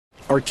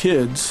Our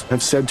kids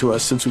have said to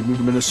us since we moved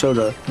to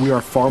Minnesota, we are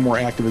far more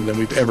active than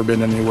we've ever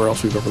been anywhere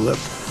else we've ever lived.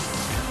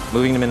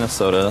 Moving to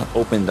Minnesota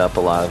opened up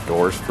a lot of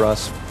doors for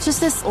us.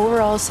 Just this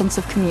overall sense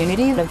of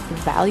community, the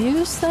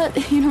values that,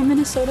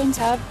 Minnesotans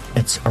have.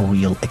 It's a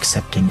real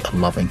accepting,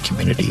 loving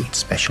community,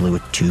 especially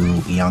with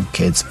 2 young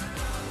kids.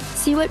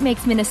 See what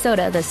makes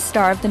Minnesota the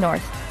star of the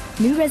North.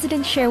 New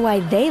residents share why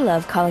they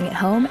love calling it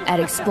home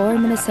at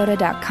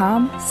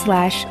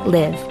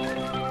exploreminnesota.com/live.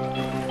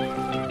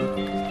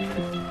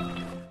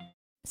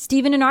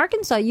 Stephen in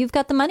Arkansas, you've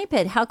got the money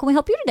pit. How can we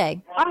help you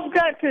today? I've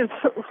got this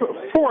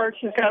porch.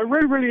 It's got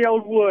really, really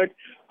old wood.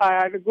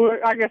 I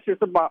guess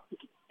it's about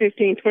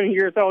 15, 20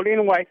 years old.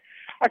 Anyway,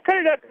 I cut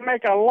it up to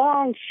make a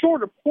long,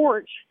 shorter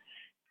porch,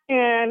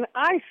 and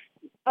I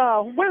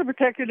weather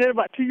protected it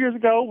about 2 years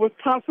ago with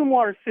Thompson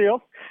water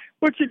seal,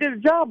 which it did a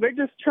job. It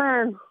just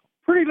turned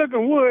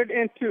pretty-looking wood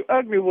into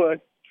ugly wood.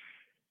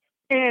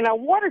 And I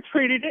water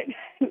treated it.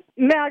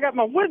 Now I got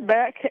my wood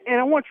back, and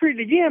I want to treat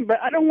it again,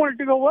 but I don't want it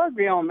to go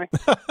ugly on me.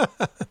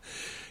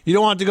 You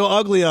don't want it to go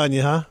ugly on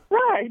you, huh?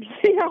 Right.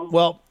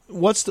 Well,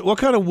 what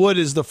kind of wood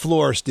is the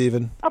floor,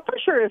 Stephen? I'm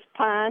pretty sure it's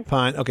pine.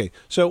 Pine. Okay.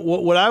 So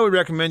what I would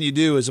recommend you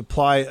do is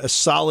apply a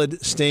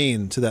solid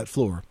stain to that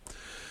floor,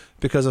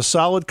 because a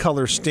solid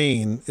color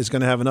stain is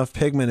going to have enough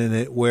pigment in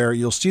it where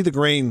you'll see the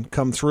grain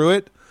come through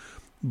it,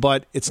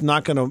 but it's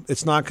not going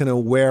to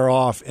wear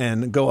off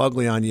and go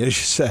ugly on you, as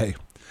you say.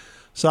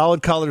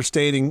 Solid color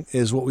staining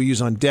is what we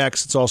use on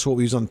decks. It's also what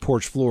we use on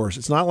porch floors.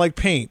 It's not like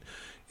paint.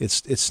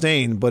 It's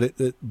stained, but it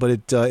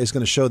is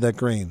going to show that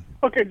grain.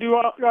 Okay. I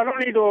don't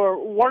need to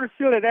water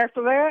seal it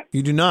after that?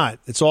 You do not.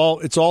 It's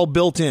all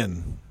built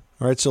in.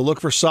 All right. So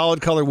look for solid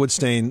color wood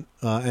stain,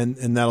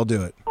 and that'll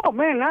do it. Oh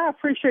man, I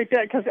appreciate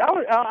that, because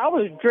I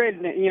was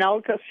dreading it.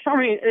 Because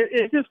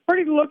it's just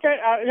pretty to look at.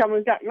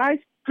 It's got nice,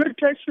 good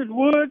textured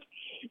wood.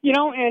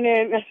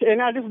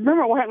 And I just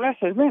remember what happened. I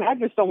said, man, I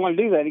just don't want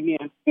to do that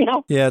again.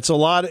 Yeah, it's a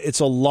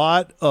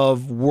lot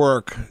of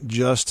work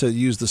just to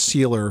use the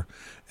sealer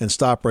and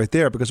stop right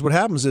there, because what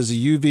happens is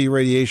the UV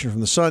radiation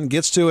from the sun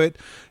gets to it,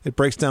 it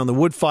breaks down the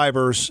wood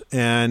fibers,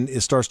 and it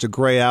starts to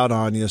gray out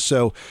on you.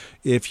 So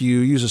if you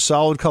use a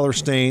solid color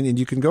stain, and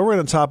you can go right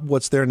on top of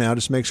what's there now,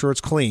 just make sure it's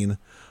clean,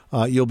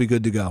 you'll be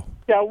good to go.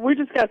 Yeah, we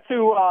just got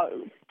to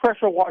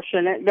pressure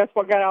washing it. That's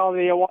what got all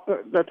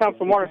the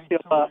Thompson water seal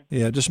up.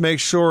 Yeah, just make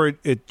sure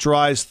it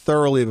dries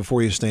thoroughly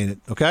before you stain it,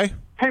 okay?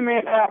 Hey,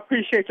 man, I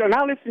appreciate you. And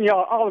I listen to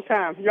y'all all the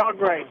time. Y'all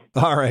great.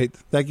 All right.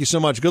 Thank you so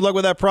much. Good luck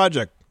with that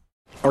project.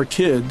 Our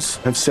kids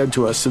have said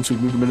to us since we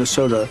moved to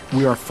Minnesota,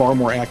 we are far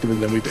more active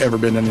than we've ever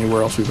been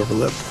anywhere else we've ever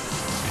lived.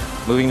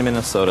 Moving to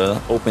Minnesota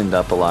opened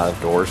up a lot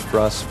of doors for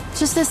us.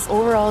 Just this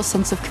overall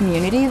sense of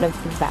community, the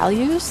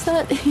values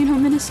that,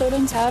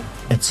 Minnesotans have.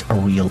 It's a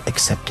real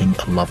accepting,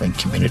 loving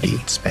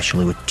community,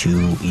 especially with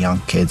 2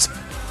 young kids.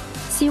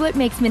 See what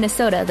makes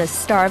Minnesota the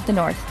star of the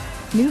North.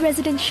 New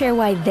residents share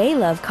why they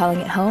love calling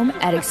it home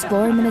at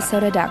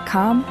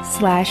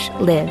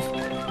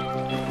exploreminnesota.com/live.